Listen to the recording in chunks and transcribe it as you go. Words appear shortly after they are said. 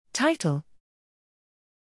Title: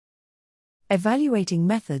 Evaluating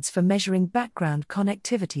Methods for Measuring Background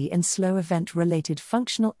Connectivity in Slow Event-Related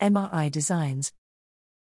Functional MRI Designs.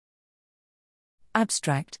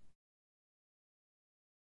 Abstract: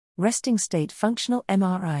 Resting State Functional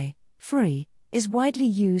MRI, FRI, is widely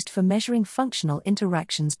used for measuring functional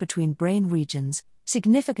interactions between brain regions,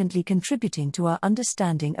 significantly contributing to our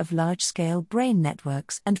understanding of large-scale brain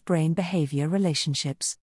networks and brain behavior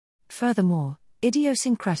relationships. Furthermore,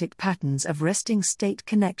 idiosyncratic patterns of resting state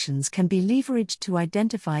connections can be leveraged to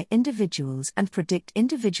identify individuals and predict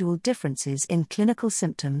individual differences in clinical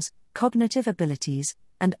symptoms, cognitive abilities,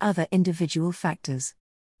 and other individual factors.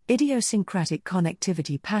 Idiosyncratic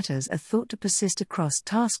connectivity patterns are thought to persist across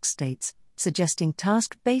task states, suggesting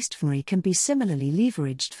task-based FMRI can be similarly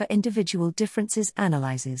leveraged for individual differences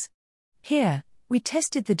analyses. Here, we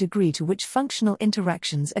tested the degree to which functional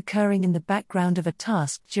interactions occurring in the background of a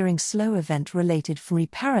task during slow event-related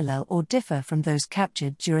FMRI parallel or differ from those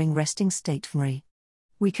captured during resting state FMRI.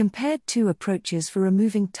 We compared two approaches for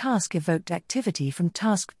removing task-evoked activity from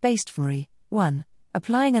task-based FMRI. 1.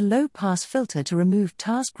 Applying a low-pass filter to remove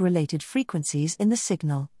task-related frequencies in the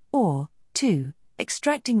signal, or 2.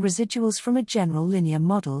 Extracting residuals from a general linear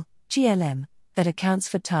model, GLM, that accounts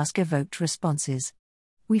for task-evoked responses.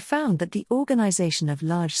 We found that the organization of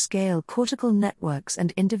large-scale cortical networks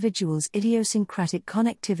and individuals' idiosyncratic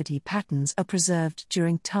connectivity patterns are preserved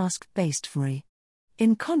during task-based FMRI.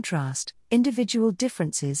 In contrast, individual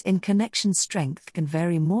differences in connection strength can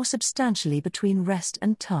vary more substantially between rest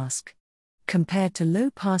and task. Compared to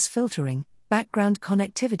low-pass filtering, background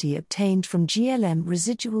connectivity obtained from GLM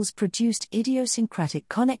residuals produced idiosyncratic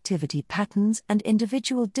connectivity patterns and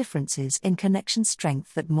individual differences in connection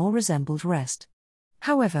strength that more resembled rest.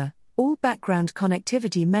 However, all background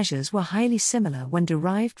connectivity measures were highly similar when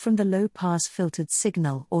derived from the low-pass filtered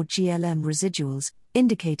signal or GLM residuals,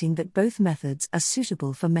 indicating that both methods are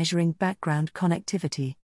suitable for measuring background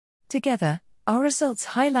connectivity. Together, our results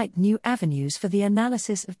highlight new avenues for the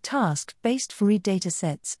analysis of task-based FMRI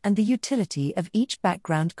datasets and the utility of each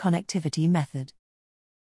background connectivity method.